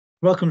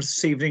Welcome to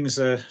this evening's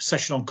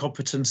session on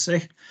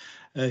competency.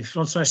 If you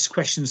want to ask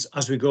questions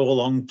as we go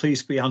along,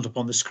 please put your hand up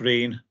on the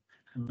screen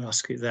and we'll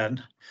ask it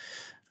then.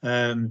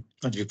 And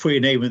if you put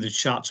your name in the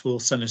chat, we'll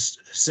send a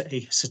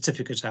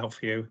certificate out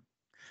for you.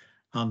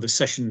 And the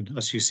session,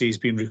 as you see, is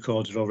being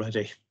recorded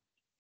already.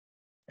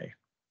 Okay.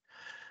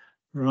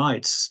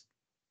 Right.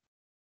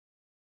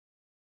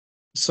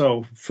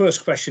 So,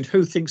 first question,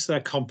 who thinks they're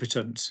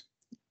competent?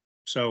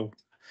 So,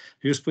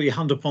 you just put your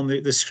hand up on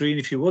the screen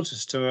if you would,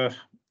 just to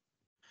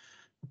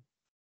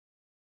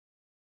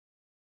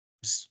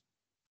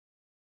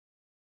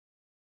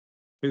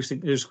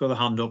who's got a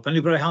hand up?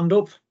 Anybody hand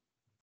up?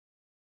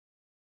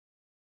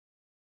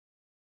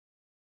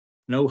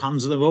 No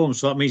hands at the moment,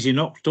 so that means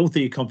don't think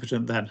you're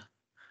competent then.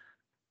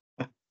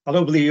 I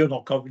don't believe you're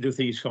not competent. Do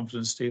think you're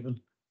competent,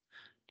 Stephen?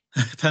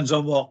 Depends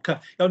on what,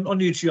 on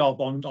your job,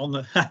 on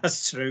the,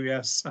 that's true,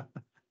 yes.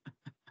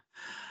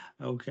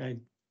 Okay.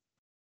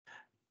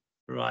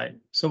 Right,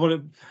 so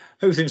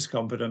who thinks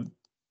competent?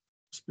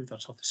 Let's move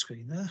that off the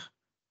screen there.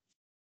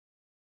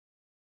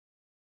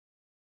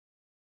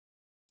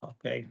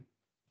 Okay,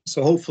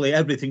 so hopefully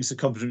everything's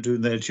competent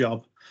doing their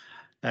job.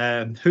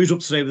 Who's up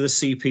to date with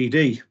the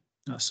CPD?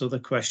 That's the other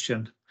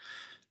question.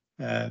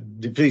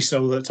 Please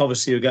know that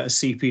obviously you'll get a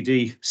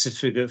CPD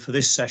certificate for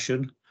this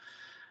session.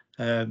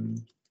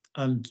 And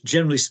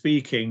generally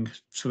speaking,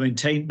 to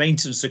maintain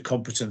maintenance of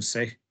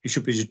competency, you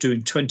should be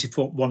doing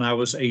 21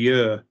 hours a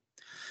year.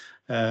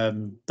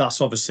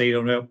 That's obviously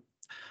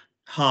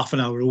half an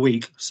hour a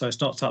week, so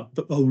it's not that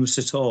bonus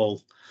at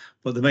all.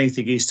 But the main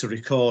thing is to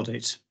record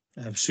it.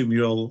 I assume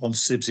you're all on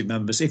CIBSE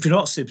members. If you're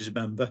not a CIBSE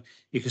member,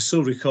 you can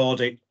still record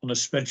it on a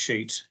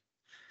spreadsheet.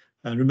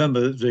 And remember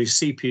that the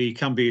CPD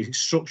can be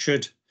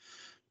structured,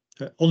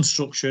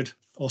 unstructured,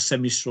 or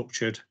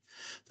semi-structured.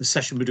 The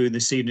session we're doing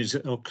this evening is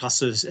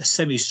classed as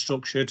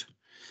semi-structured.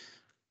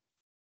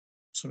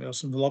 Somebody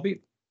else in the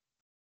lobby?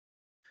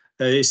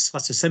 That's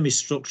a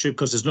semi-structured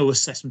because there's no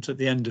assessment at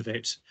the end of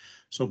it.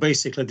 So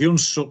basically, the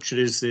unstructured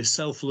is the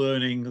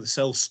self-learning, the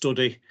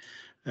self-study,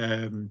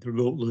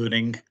 remote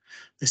learning.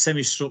 The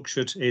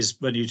semi-structured is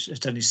when you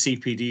attend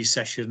CPD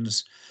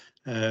sessions,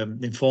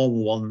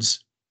 informal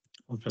ones,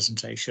 on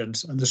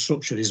presentations, and the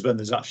structured is when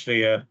there's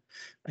actually a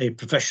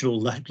professional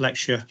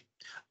lecture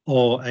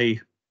or an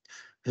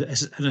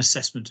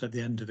assessment at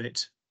the end of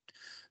it.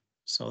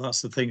 So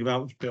that's the thing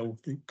about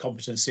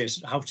competency,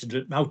 is how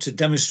to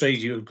demonstrate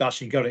you've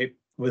actually got it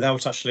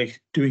without actually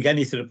doing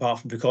anything apart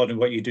from recording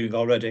what you're doing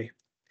already.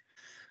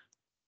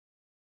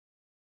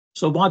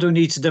 So why do we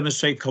need to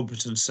demonstrate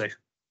competency?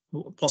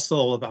 What's it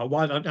all about?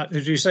 Why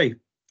did you say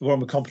what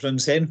am I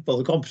competent in? Well,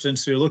 the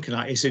competence you're looking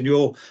at is in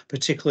your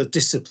particular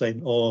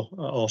discipline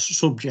or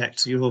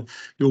subject you're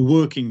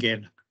working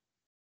in.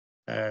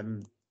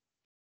 The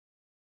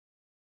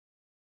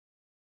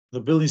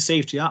Building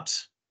Safety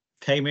Act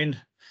came in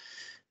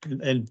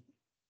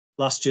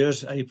last year,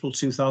 April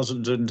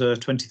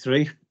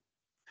 2023,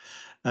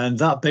 and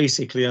that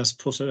basically has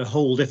put a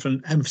whole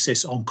different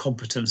emphasis on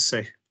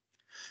competency.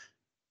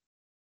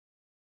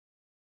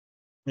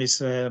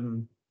 It's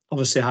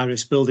obviously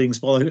high-risk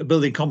buildings. Well,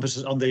 building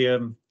competence on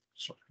the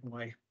sorry,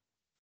 way.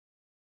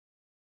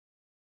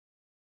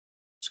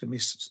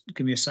 Just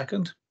give me a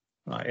second.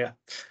 Right, yeah.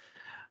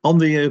 On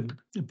the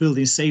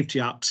Building Safety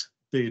Act,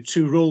 the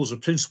two roles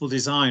of principal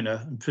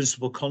designer and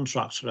principal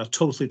contractor are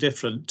totally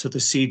different to the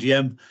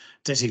CDM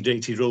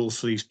designated roles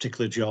for these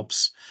particular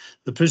jobs.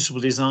 The principal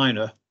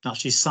designer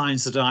actually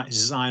signs the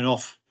design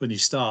off when you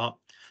start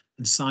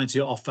and signs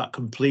it off at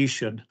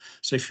completion.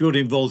 So if you're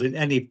involved in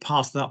any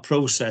part of that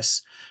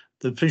process,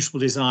 the principal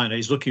designer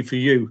is looking for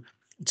you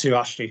to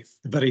actually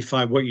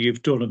verify what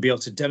you've done and be able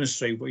to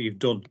demonstrate what you've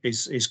done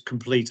is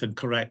complete and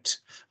correct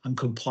and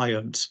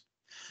compliant.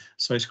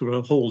 So it's got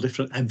a whole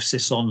different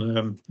emphasis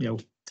on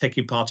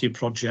taking part in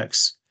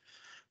projects.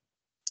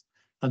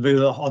 And we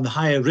were on the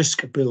higher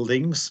risk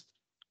buildings.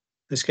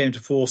 This came to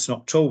force in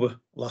October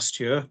last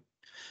year.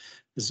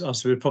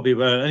 As we're probably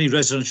aware, any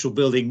residential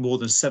building more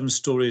than 7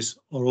 stories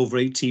or over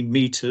 18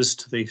 metres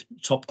to the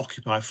top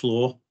occupied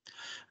floor,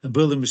 a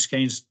building which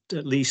contains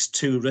at least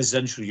 2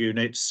 residential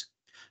units,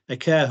 a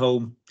care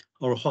home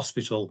or a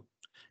hospital.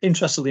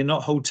 Interestingly,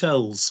 not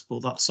hotels,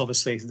 but that's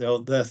obviously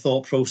their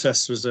thought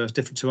process was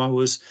different to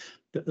ours.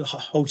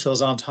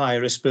 Hotels aren't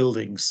higher risk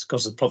buildings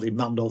because they're probably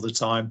manned all the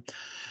time.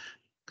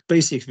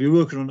 Basically, if you're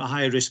working on a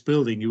higher risk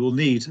building, you will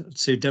need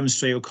to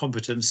demonstrate your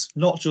competence,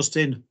 not just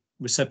in,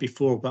 we said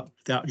before,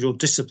 about your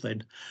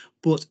discipline,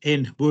 but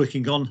in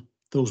working on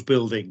those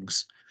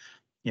buildings.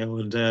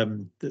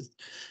 And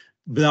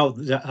without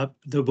that,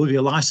 there will be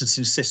a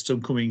licensing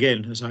system coming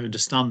in, as I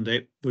understand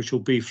it, which will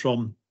be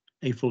from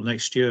April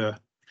next year.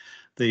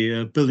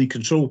 The building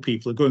control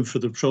people are going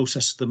through the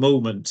process at the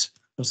moment,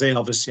 because they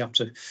obviously have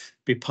to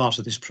be part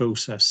of this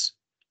process.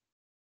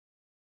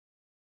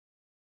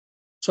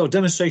 So,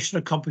 demonstration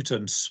of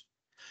competence,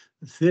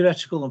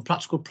 theoretical and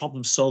practical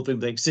problem solving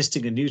with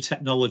existing and new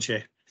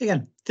technology.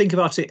 Again, think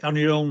about it on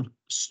your own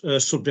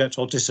subject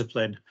or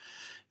discipline.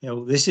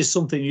 This is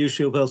something you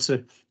should be able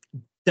to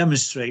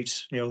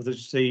demonstrate,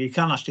 that you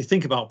can actually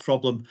think about a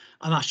problem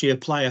and actually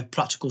apply a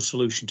practical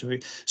solution to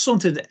it.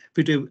 Something that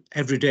we do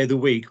every day of the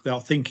week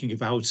without thinking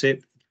about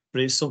it,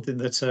 but it's something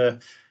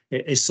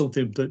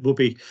that will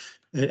be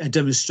a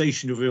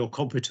demonstration of your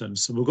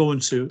competence. And we'll go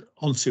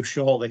onto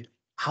shortly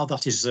how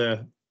that is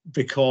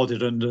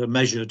recorded and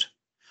measured.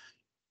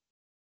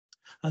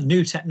 And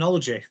new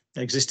technology,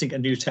 existing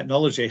and new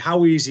technology.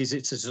 How easy is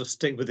it to just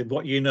stick with it,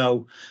 what you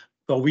know?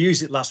 Well, we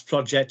used it last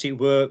project, it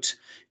worked.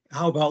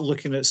 How about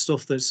looking at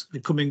stuff that's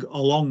coming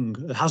along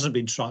that hasn't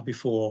been tried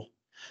before?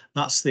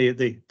 That's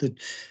the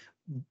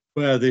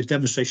where the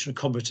demonstration of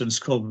competence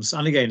comes.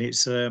 And again,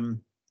 it's a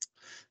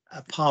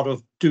part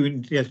of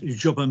doing your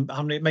job and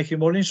making it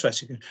more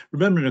interesting.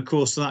 Remembering, of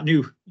course, that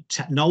new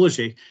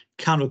technology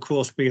can, of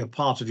course, be a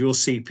part of your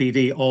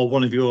CPD or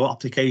one of your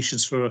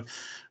applications for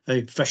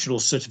a professional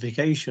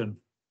certification.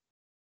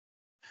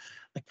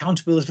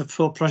 Accountability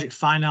for project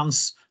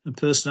finance and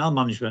personnel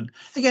management.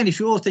 Again, if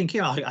you're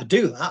thinking, I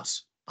do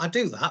that,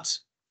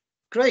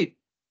 great.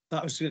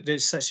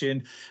 It sets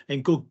you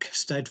in good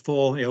stead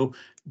for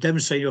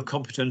demonstrating your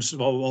competence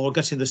or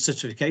getting the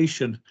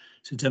certification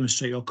to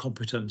demonstrate your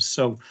competence.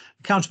 So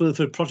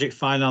accountability for project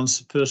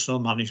finance, personnel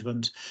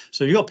management.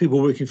 So you've got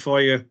people working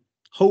for you.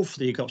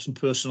 Hopefully you've got some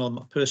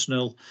personnel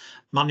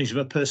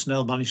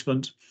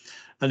management.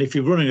 And if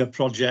you're running a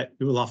project,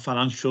 you will have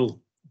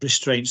financial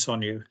restraints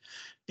on you.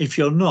 If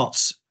you're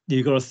not,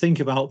 you've got to think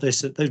about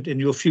this in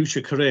your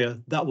future career.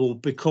 That will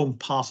become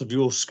part of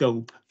your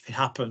scope. It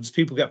happens.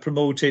 People get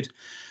promoted,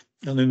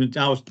 and in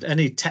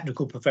any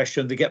technical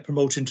profession, they get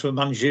promoted into a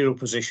managerial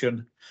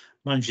position,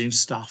 managing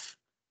staff.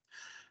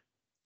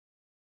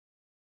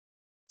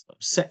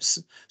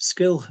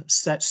 Skill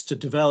sets to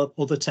develop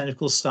other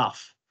technical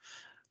staff.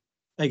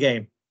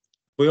 Again,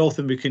 we all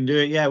think we can do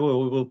it. Yeah,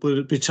 we'll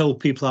be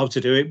told people how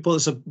to do it,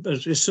 but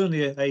it's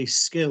certainly a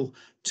skill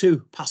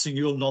to passing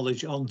your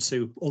knowledge on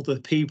to other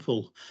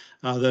people,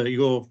 either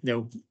your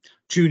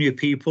junior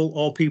people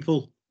or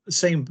people the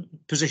same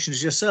position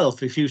as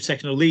yourself. If you've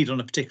taken a lead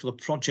on a particular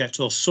project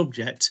or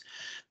subject,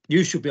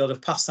 you should be able to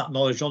pass that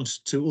knowledge on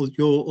to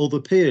your other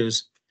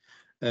peers,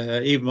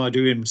 even by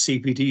doing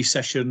CPD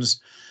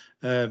sessions,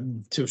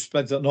 to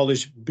spread that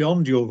knowledge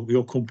beyond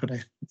your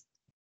company.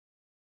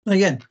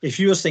 Again, if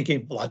you're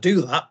thinking, well, I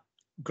do that,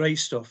 great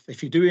stuff.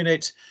 If you're doing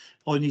it,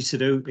 all you need to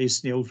do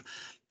is,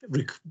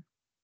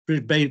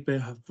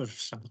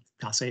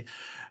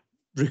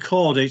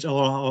 record it,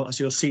 or as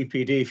your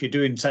CPD, if you're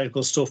doing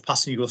technical stuff,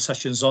 passing your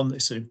sessions on.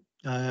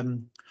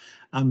 And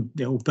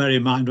bear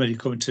in mind when you're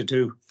coming to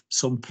do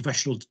some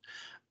professional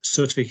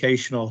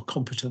certification or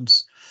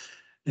competence.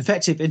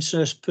 Effective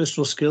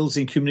interpersonal skills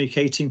in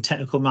communicating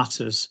technical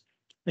matters.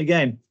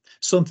 Again,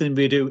 something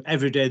we do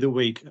every day of the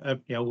week.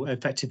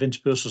 Effective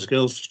interpersonal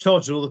skills,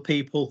 talk to other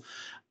people.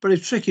 But the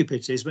tricky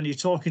bit is when you're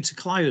talking to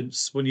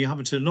clients, when you're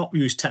having to not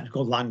use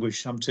technical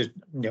language, having to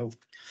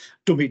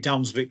dumb it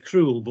down is a bit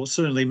cruel, but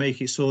certainly make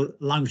it so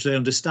language they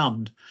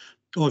understand.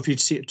 Or if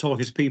you're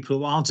talking to people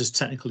who aren't as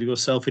technical as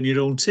yourself in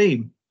your own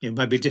team,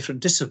 maybe a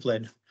different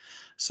discipline.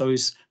 So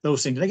it's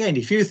those things. And again,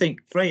 if you think,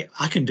 great,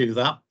 I can do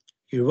that,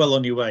 you're well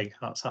on your way.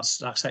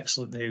 That's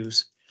excellent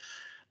news.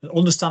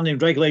 Understanding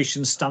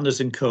regulations, standards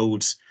and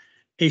codes.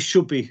 It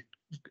should be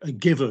a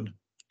given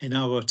in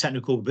our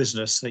technical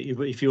business that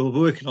if you're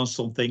working on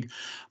something,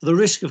 the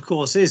risk, of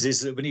course,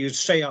 is that when you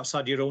stray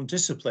outside your own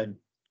discipline,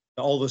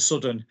 all of a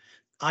sudden,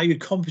 are you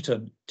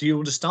competent? Do you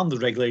understand the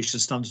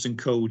regulations, standards and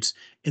codes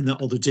in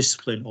that other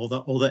discipline or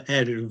that other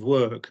area of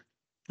work?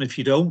 And if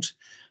you don't,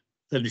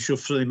 then you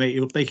should really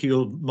make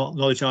your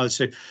knowledge either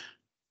to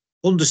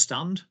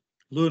understand,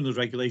 learn the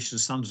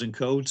regulations, standards and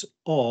codes,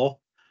 or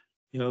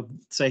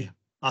say,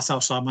 that's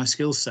outside my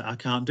skill set, I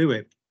can't do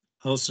it.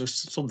 Also,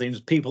 something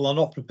people are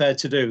not prepared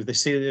to do. They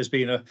see it as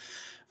being a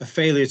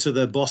failure to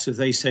their boss if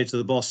they say to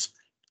the boss,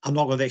 I'm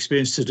not got the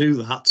experience to do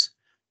that.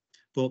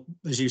 But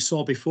as you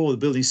saw before, the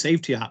Building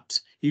Safety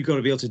Act, you've got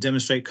to be able to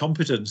demonstrate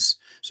competence.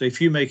 So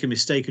if you make a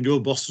mistake and your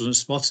boss doesn't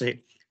spot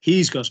it,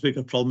 he's got as big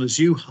a problem as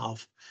you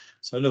have.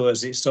 So in other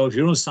words, so if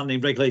you're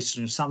understanding regulations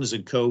and standards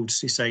and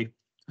codes, and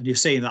you're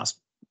saying that's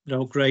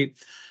great,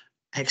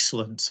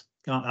 excellent.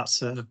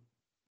 That's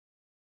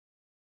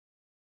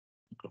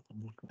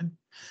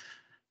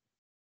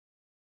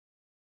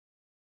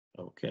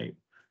okay.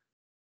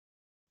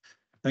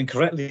 And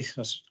correctly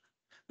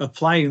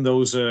applying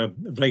those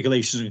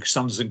regulations and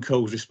standards and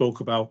codes we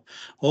spoke about.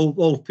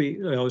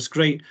 It's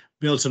great to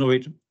be able to know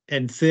it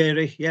in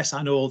theory. Yes,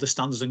 I know all the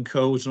standards and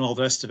codes and all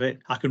the rest of it.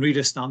 I can read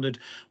a standard,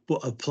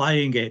 but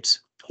applying it,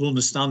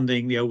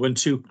 understanding, when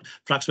two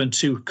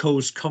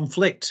codes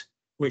conflict,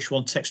 which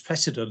one takes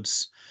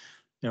precedence.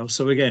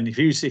 So again, if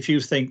you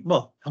think,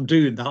 well, I'm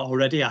doing that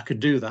already, I can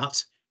do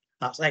that.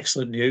 That's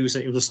excellent news.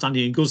 It will stand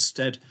you in good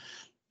stead,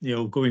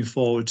 going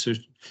forward to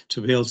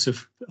be able to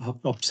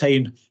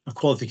obtain a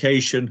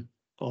qualification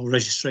or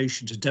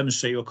registration to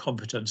demonstrate your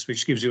competence,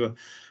 which gives you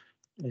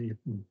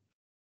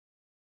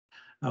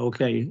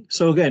okay.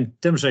 So again,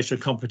 demonstration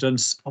of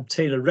competence,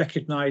 obtain a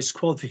recognised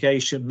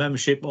qualification,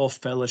 membership or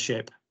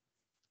fellowship.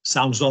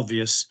 Sounds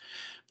obvious,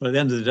 But at the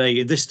end of the day,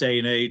 in this day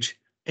and age,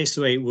 it's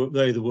the way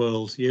the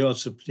world. You know,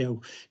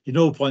 you're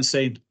no point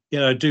saying,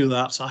 I do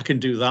that, I can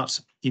do that.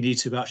 You need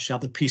to actually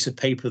have a piece of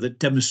paper that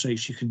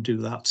demonstrates you can do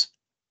that.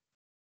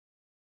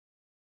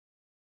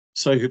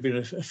 So you could be an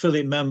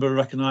affiliate member of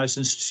recognised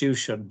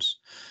institutions.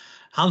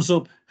 Hands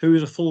up, who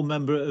is a full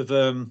member of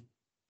an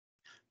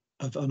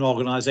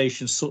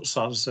organisation such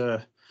as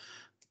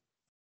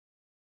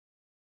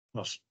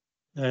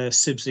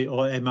CIBSE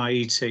or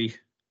MET?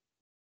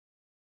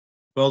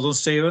 Well done,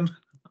 Stephen.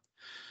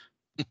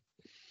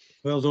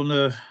 Well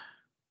done,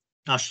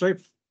 Ashley.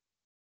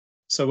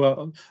 So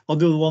on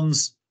the other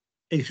ones,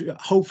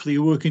 hopefully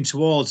you're working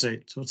towards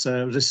it. But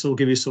this will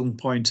give you some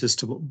pointers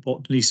to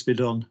what needs to be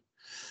done.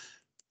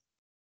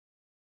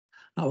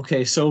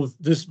 Okay, so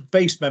this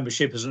base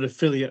membership is an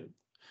affiliate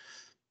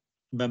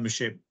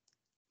membership,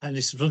 and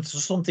it's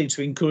something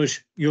to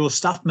encourage your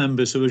staff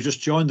members who have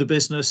just joined the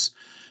business,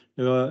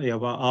 who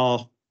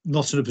are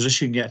not in a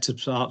position yet to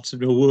start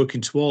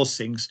working towards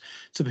things,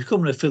 to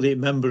become an affiliate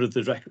member of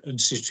the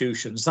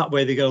institutions. That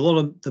way they get a lot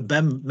of the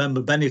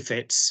member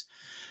benefits,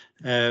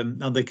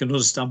 and they can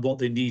understand what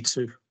they need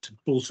to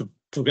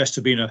progress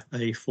to being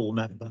a full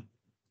member.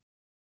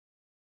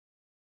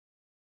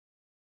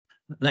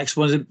 Next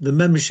one is the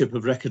membership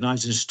of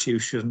recognised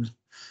institutions.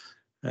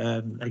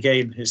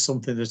 Again, it's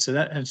something that's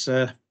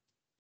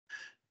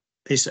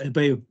it's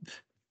a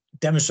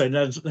demonstrating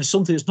there's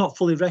something that's not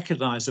fully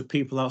recognised of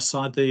people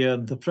outside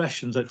the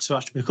profession, that to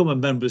actually become a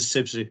member of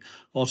CIBSE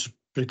or to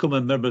become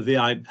a member of the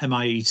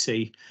MET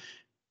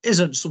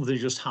isn't something you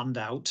just hand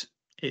out.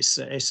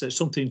 It's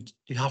something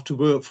you have to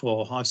work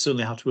for. I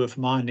certainly have to work for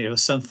mine here, a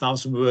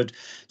 7,000 word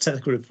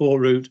technical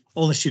report route,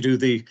 unless you do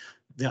the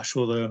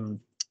actual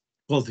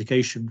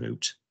qualification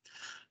route.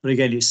 But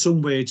again, it's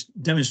some way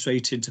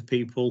demonstrating to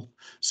people.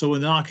 So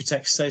when the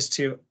architect says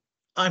to you,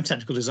 I'm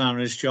technical designer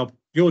in this job,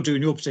 you're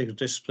doing your particular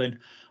discipline,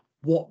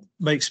 what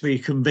makes me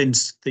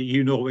convinced that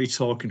you know what you're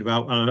talking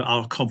about and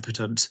are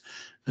competent?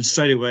 And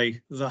straight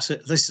away, that's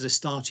it. This is a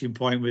starting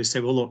point where you say,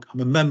 well, look,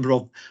 I'm a member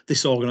of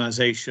this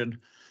organisation,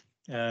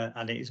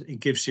 and it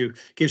gives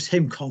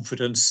him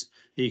confidence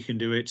that you can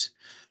do it.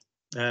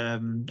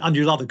 And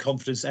you'll have the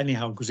confidence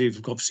anyhow, because you've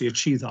obviously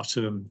achieved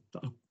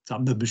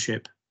that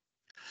membership.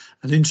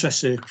 An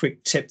interesting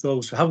quick tip,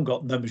 those who haven't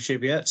got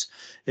membership yet,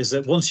 is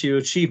that once you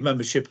achieve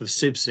membership of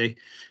CIBSE,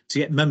 to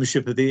get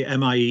membership of the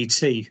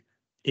MET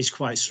is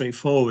quite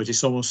straightforward.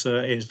 It's almost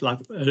it's like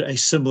a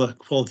similar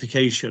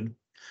qualification.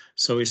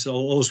 So it's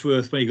always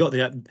worth, when you got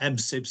the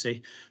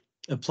CIBSE,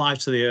 apply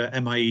to the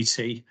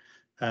MET,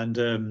 and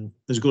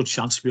there's a good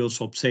chance to be able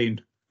to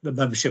obtain the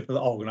membership of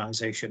the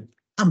organisation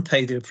and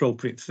pay the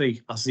appropriate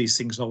fee, as these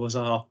things always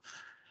are.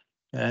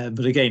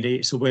 But again,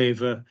 it's a way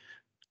of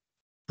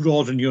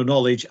broaden your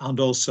knowledge, and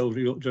also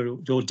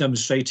you're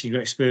demonstrating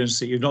your experience,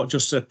 that you're not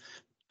just a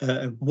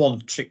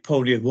one trick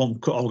pony of one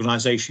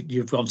organisation.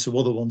 You've gone to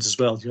other ones as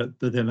well,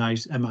 within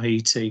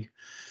MET.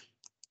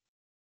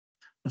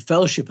 A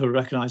fellowship of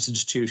recognised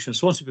institutions.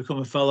 So once you become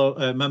a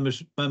fellow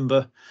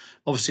member,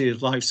 obviously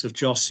the likes of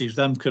Joss,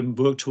 them can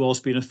work towards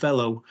being a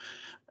fellow.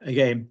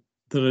 Again,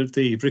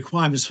 the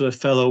requirements for a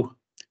fellow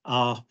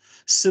are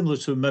similar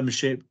to a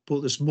membership, but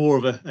there's more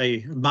of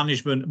a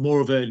management, more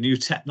of a new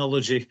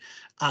technology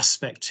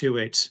aspect to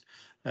it.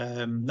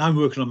 I'm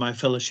working on my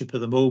fellowship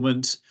at the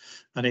moment,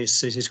 and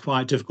it is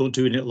quite difficult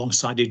doing it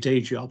alongside your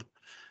day job.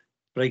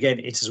 But again,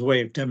 it is a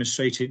way of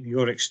demonstrating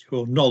your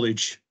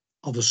knowledge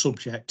of the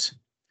subject.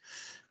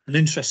 And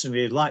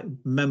interestingly, like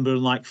member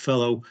and like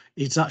fellow,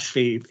 it's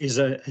actually a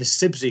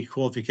CIBSE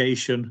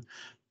qualification,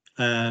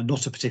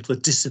 not a particular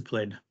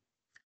discipline.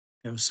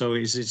 So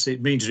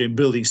it means you're in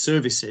building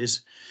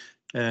services.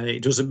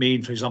 It doesn't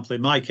mean, for example,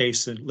 in my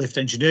case, lift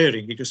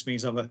engineering. It just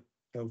means I'm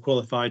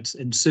qualified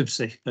in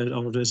CIBSE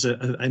or as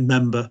a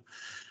member.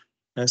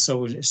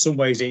 So in some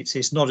ways,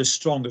 it's not as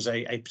strong as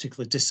a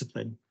particular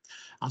discipline.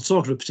 And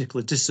talking of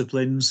particular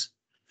disciplines,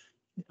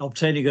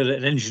 obtaining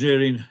an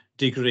engineering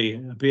degree,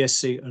 a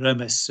BSc or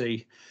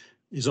MSc,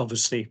 is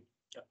obviously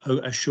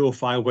a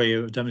surefire way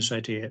of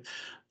demonstrating it.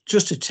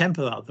 Just to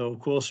temper that, though, of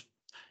course,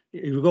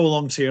 you go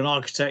along to an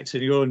architect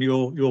and you're in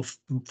your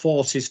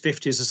 40s,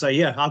 50s, and say,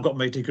 yeah, I've got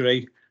my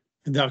degree.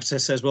 And the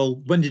architect says, well,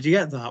 when did you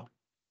get that?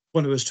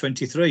 When I was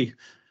 23.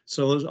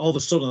 So all of a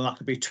sudden that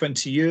could be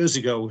 20 years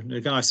ago. And the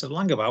guy said,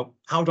 Langabout,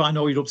 how do I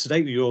know you're up to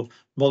date with your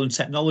modern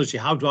technology?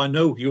 How do I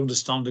know you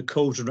understand the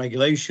codes and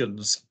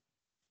regulations?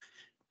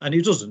 And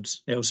he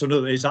doesn't. So in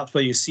other words, that's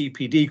where your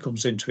CPD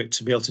comes into it,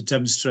 to be able to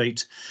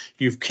demonstrate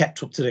you've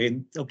kept up to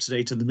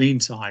date in the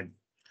meantime.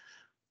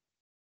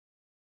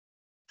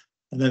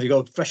 And then you've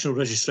got professional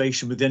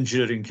registration with the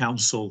Engineering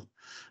Council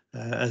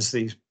as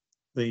the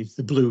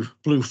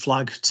blue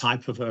flag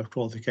type of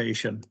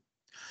qualification.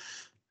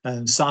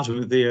 And starting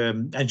with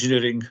the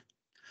engineering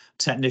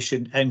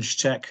technician,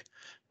 EngTech,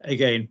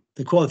 again,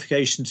 the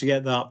qualification to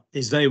get that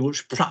is very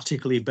much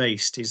practically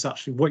based. It's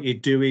actually what you're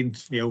doing,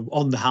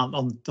 on the hand,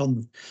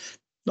 on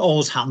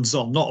always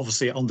hands-on, not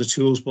obviously on the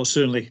tools, but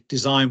certainly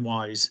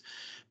design-wise.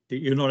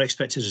 You're not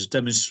expected to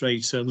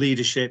demonstrate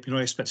leadership. You're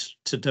not expected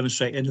to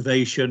demonstrate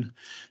innovation.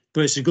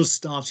 but it's a good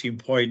starting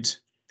point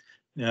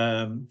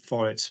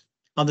for it.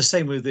 And the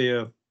same with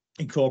the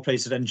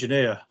incorporated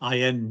engineer,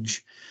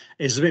 IEng,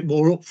 is a bit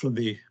more up from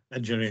the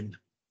engineering.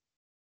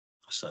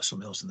 So that's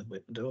something else in the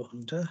window,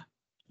 and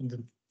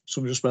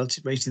somebody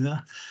just waiting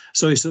there.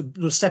 So it's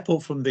a step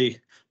up from the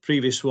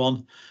previous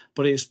one,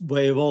 but it's a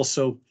way of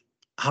also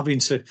having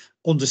to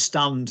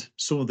understand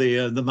some of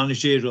the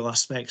managerial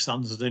aspects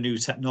and the new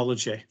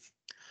technology.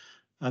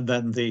 And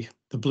then the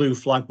blue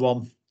flag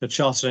one, the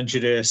chartered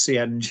engineer,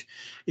 CEng,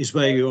 is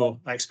where you're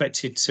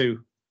expected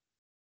to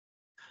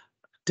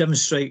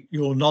demonstrate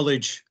your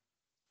knowledge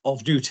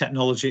of new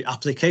technology,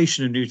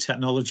 application of new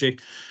technology,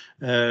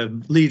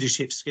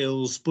 leadership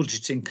skills,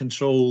 budgeting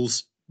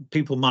controls,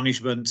 people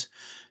management,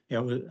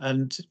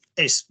 and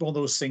it's one of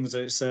those things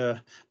that it's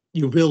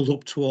you build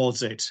up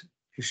towards it.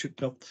 You should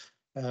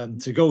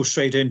to go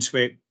straight into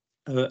it.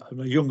 A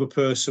younger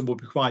person would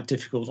be quite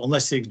difficult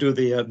unless they do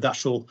the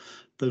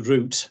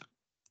route.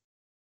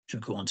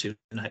 Should go on to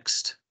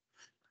next.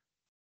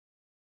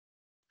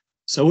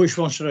 So which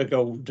one should I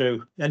go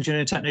do?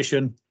 Engineering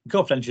technician,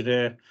 corporate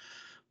engineer,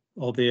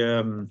 or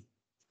the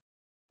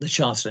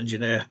chartered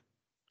engineer?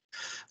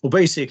 Well,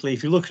 basically,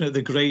 if you're looking at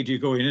the grade you're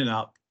going in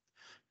at,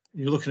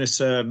 you're looking at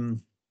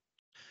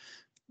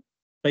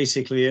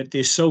basically the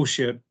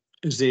associate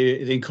is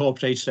the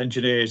incorporated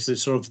engineer, is the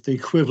sort of the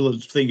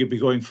equivalent thing you'd be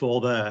going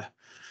for there.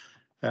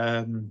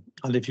 And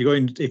if you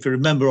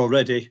remember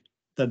already,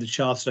 then the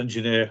chartered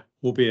engineer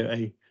will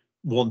be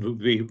one who will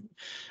be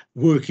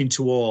working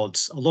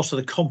towards a lot of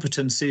the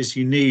competencies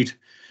you need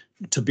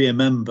to be a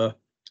member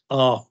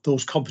are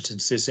those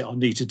competencies that I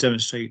need to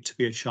demonstrate to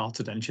be a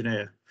chartered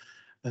engineer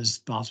as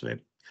part of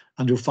it.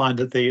 And you'll find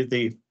that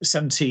the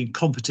 17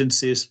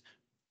 competencies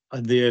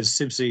and the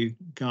CIBSE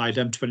guide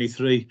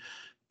M23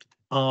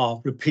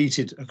 are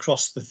repeated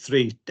across the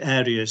 3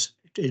 areas,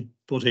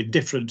 but in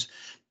different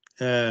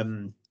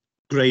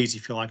grades,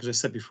 if you like. As I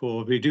said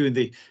before, we're doing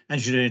the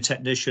engineering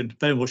technician,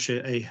 very much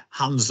a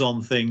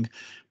hands-on thing.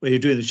 When you're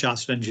doing the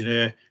chartered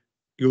engineer,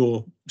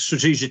 you're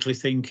strategically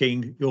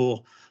thinking,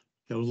 you're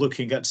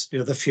looking at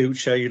the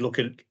future, you're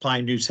looking at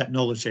applying new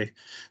technology.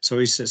 So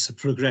it's a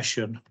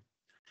progression,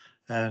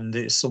 and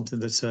it's something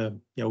that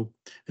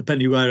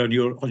depending where on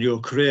your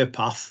career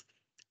path,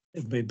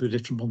 it may be a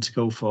different one to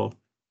go for.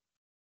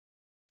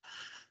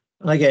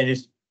 And again,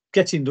 it's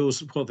getting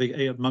those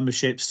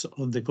memberships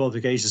on the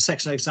qualifications.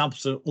 Section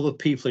examples of other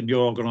people in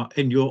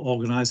your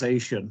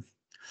organisation.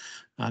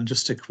 And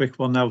just a quick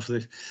one now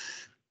for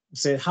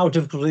say how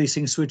difficult are these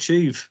things to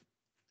achieve?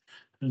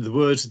 In the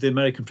words of the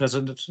American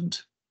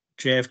president,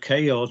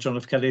 JFK, or John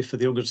F. Kennedy for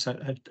the younger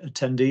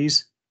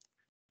attendees,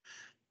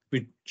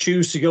 we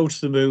choose to go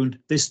to the moon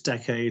this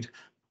decade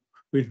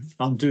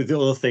and do the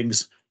other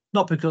things,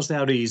 not because they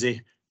are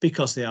easy,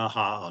 because they are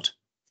hard.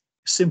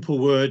 Simple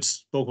words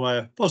spoken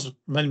by what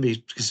many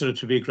considered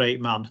to be a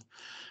great man.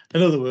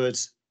 In other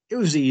words, it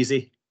was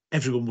easy,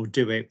 everyone would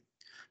do it.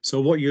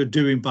 So what you're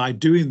doing by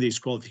doing these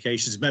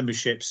qualifications,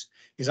 memberships,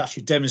 is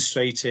actually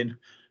demonstrating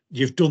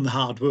you've done the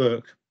hard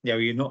work.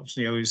 You're not,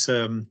 it's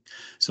so in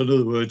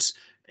other words,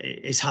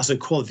 it has a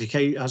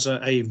qualification, has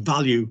a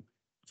value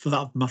for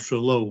that matter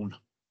alone.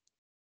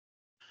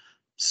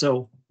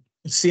 So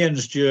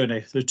CN's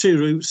journey, there are 2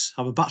 routes: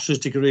 have a bachelor's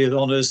degree with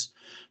honours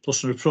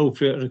plus an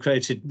appropriate and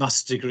accredited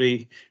master's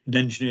degree in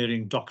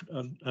engineering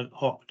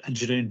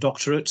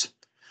doctorate,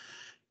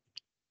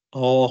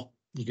 or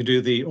you can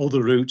do the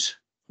other route,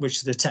 which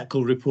is the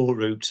technical report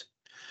route.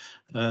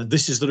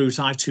 This is the route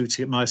I took to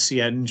get my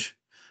CEng,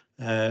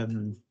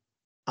 and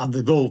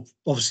they've all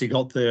obviously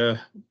got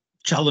their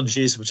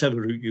challenges,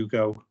 whichever route you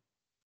go.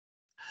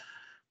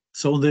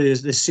 So on the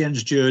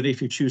CEng's journey,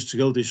 if you choose to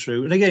go this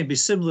route, and again, it'd be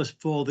similar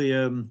for the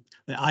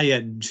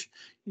IEng.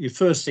 Your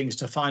first thing is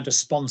to find a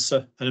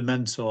sponsor and a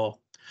mentor.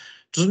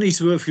 Doesn't need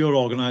to work for your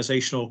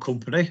organisation or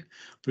company,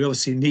 but it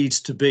obviously needs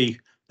to be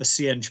a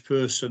CEng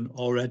person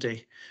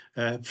already.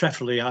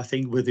 Preferably, I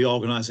think, with the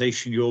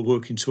organisation you're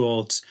working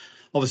towards.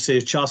 Obviously,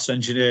 a chartered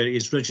engineer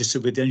is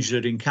registered with the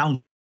Engineering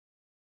Council.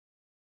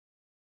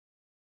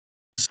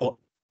 So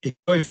if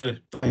you're going for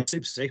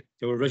CIBSE,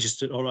 you're a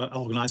registered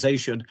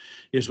organisation,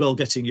 you're as well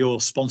getting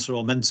your sponsor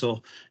or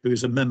mentor who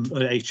is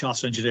a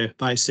chartered engineer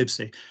by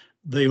CIBSE.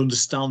 They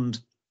understand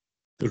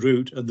the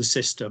route and the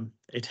system.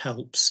 It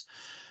helps.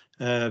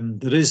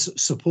 There is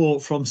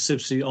support from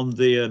CIBSE on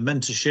the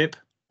mentorship.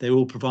 They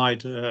will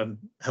provide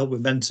help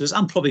with mentors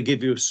and probably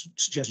give you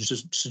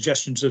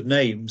suggestions of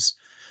names.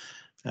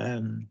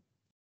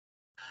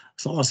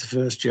 So that's the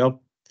first job.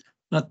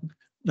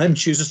 Then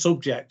choose a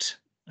subject.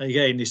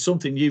 Again, it's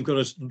something you've got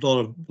a lot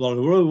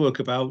of work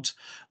about,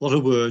 a lot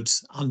of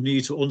words, and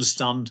need to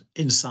understand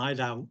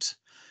inside out.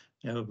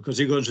 Because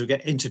you're going to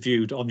get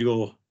interviewed on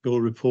your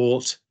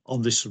report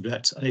on this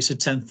subject, and it's a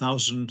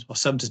 10,000 or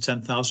 7 to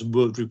 10,000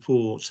 word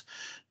report.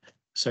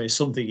 So it's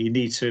something you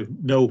need to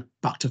know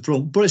back to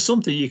front, but it's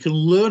something you can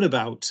learn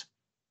about.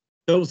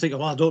 Don't think,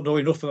 oh, I don't know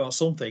enough about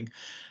something.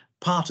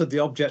 Part of the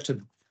object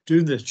of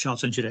doing the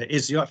chartered engineer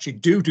is you actually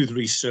do the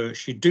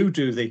research, you do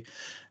the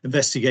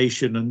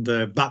investigation and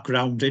the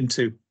background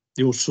into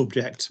your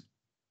subject.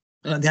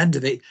 And at the end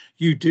of it,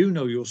 you do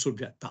know your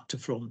subject back to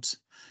front.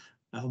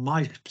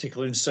 My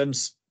particular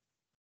instance,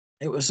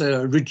 it was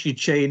a rigid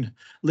chain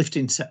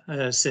lifting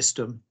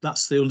system.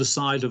 That's the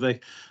underside of a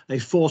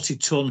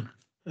 40-ton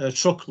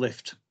truck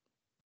lift.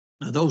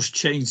 Now, those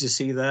chains you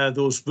see there,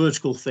 those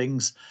vertical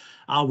things,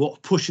 are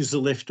what pushes the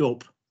lift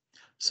up.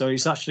 So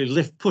it's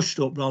actually pushed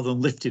up rather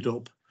than lifted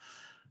up.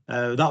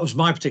 That was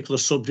my particular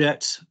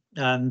subject,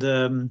 and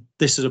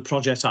this is a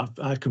project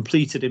I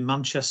completed in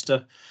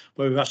Manchester,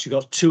 where we've actually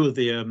got two of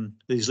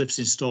these lifts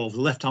installed.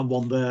 The left-hand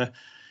one there,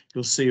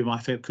 you'll see my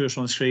favourite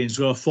cursor on the screen, has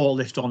got a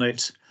forklift on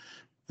it,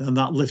 and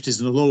that lift is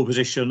in the low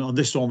position. On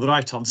this one, the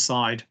right-hand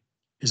side,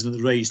 is in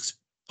the raised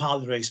part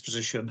of the raised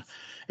position.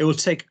 It will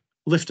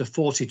lift a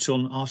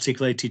 40-ton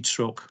articulated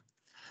truck.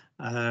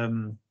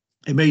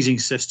 Amazing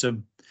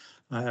system.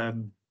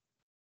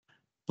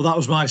 Well, that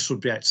was my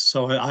subject.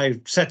 So I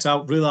set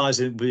out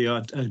realising we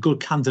are a good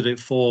candidate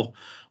for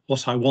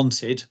what I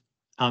wanted,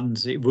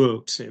 and it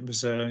worked. It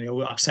was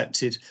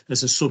accepted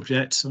as a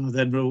subject, and I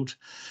then wrote.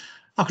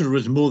 I could have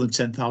written more than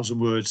 10,000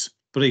 words,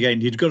 but again,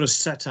 you've got to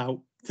set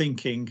out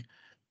thinking,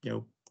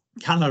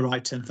 can I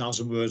write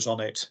 10,000 words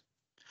on it?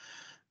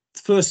 The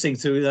first thing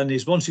to do then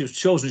is, once you've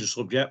chosen your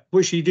subject,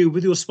 what should you do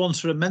with your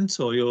sponsor and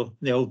mentor? Your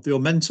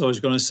mentor is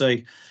going to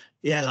say,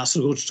 yeah, that's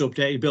a good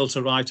subject, you'll be able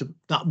to write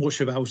that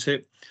much about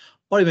it.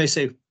 Or he may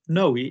say,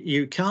 no,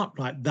 you can't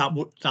write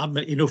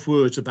that enough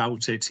words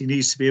about it. It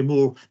needs to be a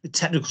more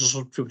technical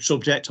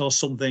subject or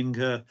something.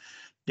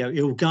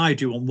 It'll guide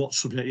you on what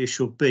subject it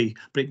should be,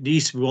 but it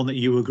needs to be one that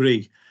you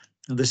agree.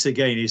 And this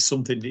again is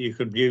something that you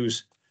can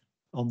use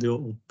on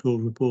the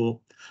report.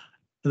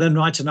 And then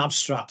write an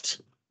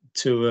abstract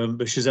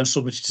which is then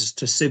submitted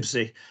to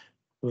CIBSE,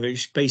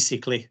 which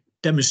basically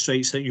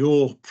demonstrates that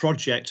your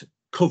project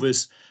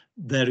covers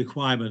their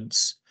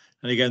requirements.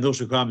 And again, those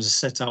requirements are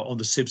set out on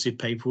the CIBSE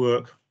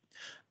paperwork.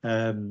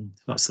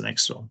 That's the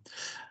next one.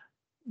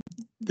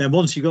 Then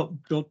once you got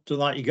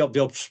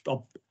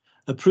the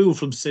approval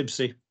from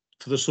CIBSE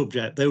for the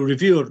subject, they will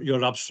review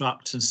your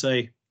abstract and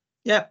say,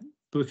 yeah,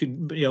 we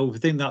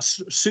think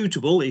that's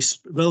suitable, it's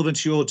relevant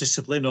to your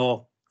discipline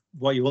or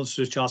what you want to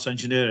do chartered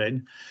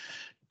engineering,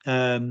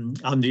 and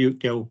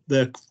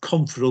they're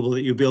comfortable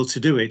that you'll be able to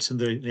do it,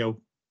 and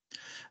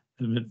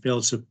and be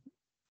able to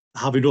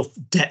have enough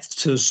depth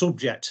to the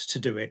subject to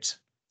do it.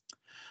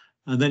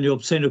 And then you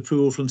obtain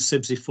approval from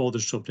CIBSE for the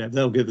subject.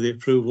 They'll give the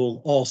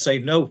approval or say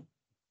no.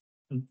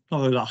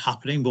 Not that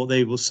happening, but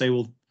they will say,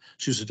 well,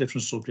 choose a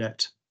different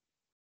subject.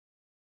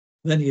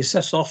 Then you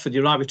set off and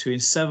you write between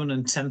 7,000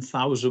 and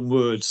 10,000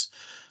 words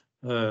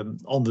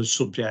on the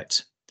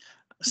subject.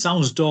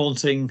 Sounds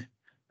daunting,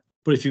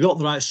 but if you've got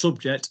the right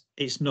subject,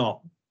 it's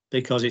not,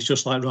 because it's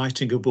just like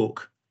writing a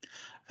book.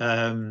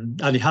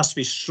 And it has to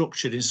be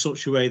structured in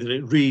such a way that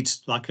it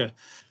reads like a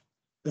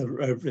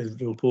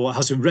report,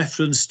 has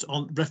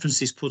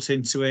references put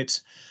into it,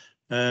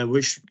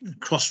 which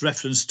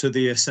cross-reference to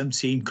the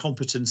 17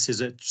 competencies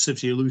that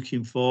CIBSE are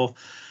looking for.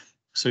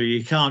 So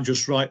you can't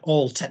just write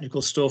all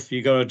technical stuff.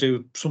 You got to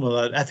do some of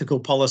the ethical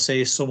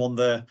policy, some on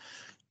the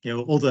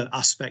other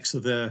aspects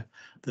of the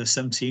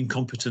 17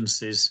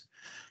 competencies.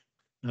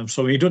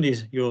 So when you've done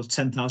your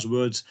 10,000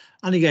 words,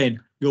 and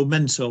again, your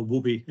mentor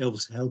will be able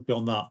to help you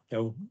on that.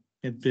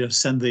 They'll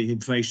send the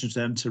information to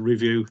them to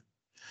review,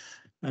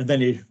 and then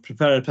you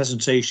prepare a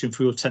presentation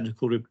for your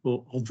technical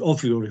report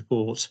of your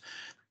report,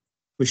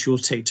 which you'll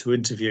take to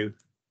interview.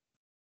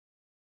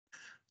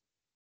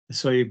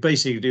 So you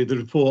basically do the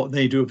report, and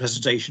then you do a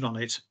presentation on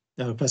it.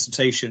 The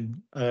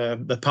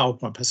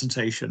PowerPoint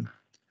presentation.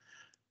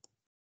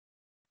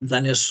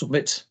 Then you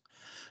submit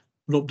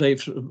an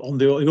update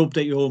you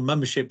update your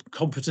membership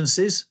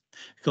competencies,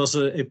 because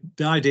the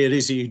idea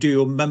is that you do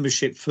your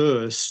membership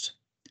first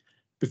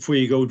before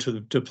you go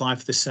to apply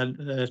for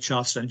the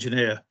chartered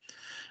engineer.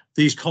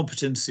 These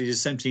competencies,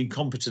 17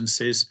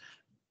 competencies,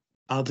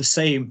 are the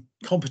same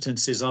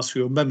competencies as for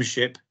your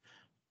membership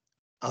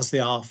as they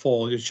are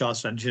for your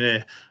chartered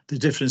engineer. The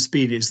difference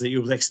being is that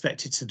you'll be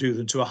expected to do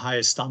them to a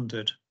higher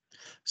standard.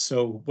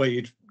 So where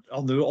you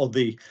on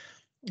the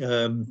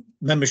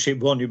membership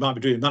one, you might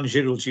be doing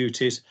managerial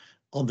duties.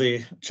 On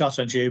the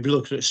chartered engineer, you'll be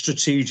looking at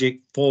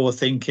strategic, forward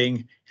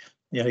thinking.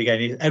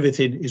 Again,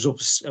 everything is up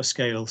a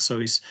scale.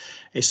 So it's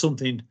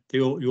something that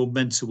your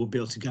mentor will be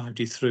able to guide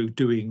you through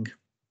doing.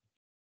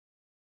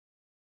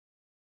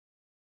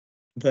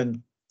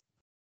 Then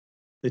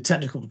the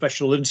technical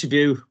professional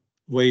interview,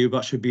 where you'll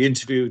actually be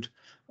interviewed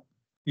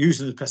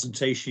using the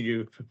presentation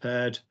you've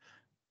prepared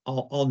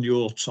on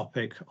your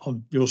topic,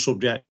 on your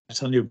subject,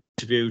 and you're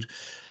interviewed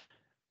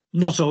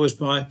not always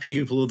by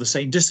people of the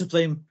same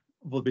discipline,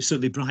 but be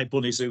certainly bright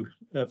bunnies who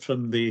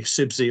from the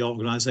CIBSE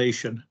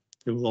organisation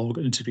who will all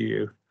interview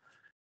you.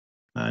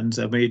 And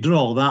when you've done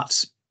all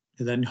that,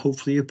 then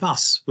hopefully you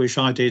pass, which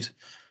I did.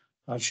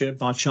 I shared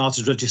my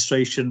chartered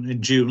registration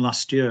in June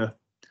last year.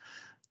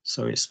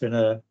 So it's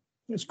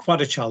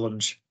quite a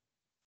challenge.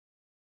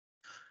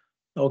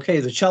 Okay,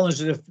 the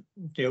challenge of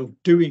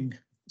doing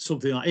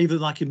something like either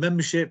like a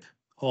membership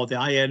or the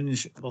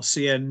iEng or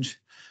CEng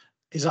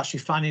is actually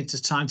finding the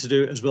time to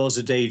do it as well as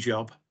a day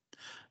job.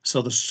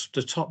 So the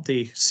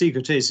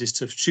secret is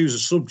to choose a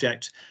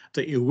subject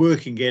that you're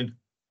working in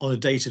on a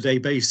day-to-day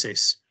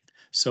basis.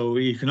 So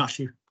you can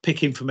actually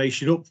pick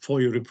information up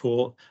for your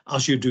report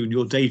as you're doing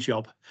your day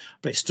job,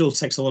 but it still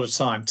takes a lot of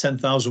time.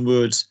 10,000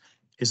 words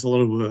is a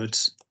lot of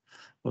words.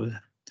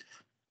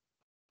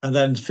 And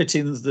then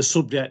fitting the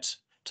subject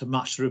to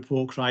match the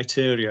report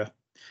criteria.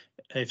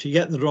 If you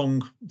get the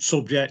wrong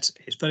subject,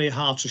 it's very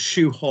hard to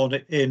shoehorn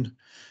it in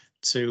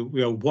to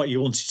what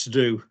you wanted to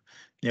do.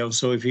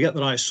 So if you get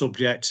the right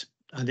subject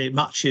and it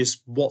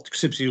matches what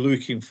CIBSE you're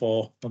looking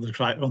for on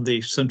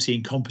the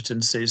 17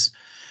 competencies,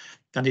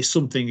 and it's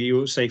something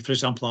you say, for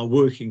example, are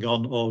working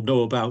on or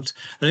know about.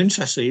 And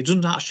interestingly, it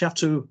doesn't actually have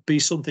to be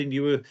something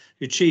you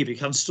achieve. It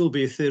can still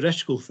be a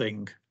theoretical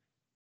thing.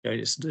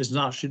 It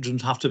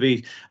doesn't have to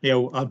be,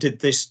 I did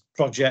this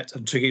project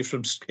and took it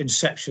from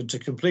inception to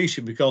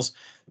completion, because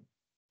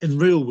in the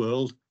real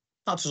world,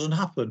 that doesn't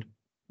happen.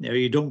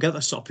 You don't get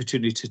this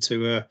opportunity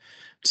to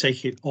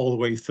take it all the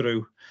way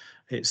through.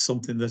 It's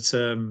something that,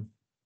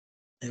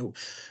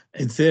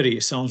 in theory,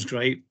 it sounds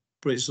great,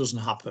 but it doesn't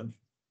happen.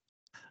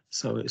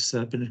 So it's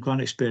been quite an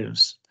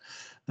experience.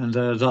 And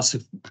that's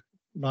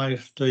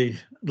the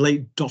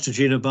late Dr.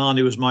 Gina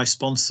Barney was my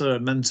sponsor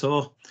and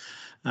mentor.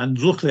 And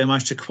luckily I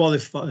managed to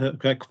qualify,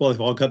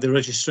 I got the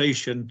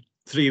registration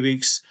 3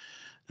 weeks,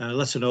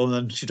 let her know, and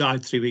then she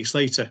died 3 weeks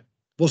later.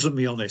 Wasn't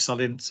me on this, I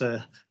didn't,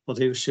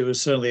 but she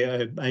was certainly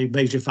a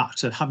major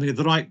factor, having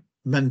the right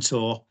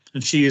mentor,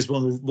 and she was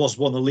one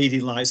of the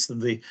leading lights in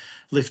the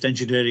lift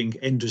engineering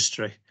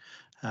industry,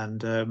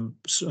 and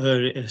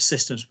her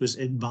assistance was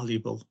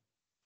invaluable.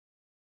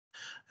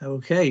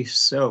 Okay,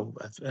 so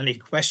any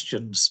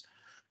questions?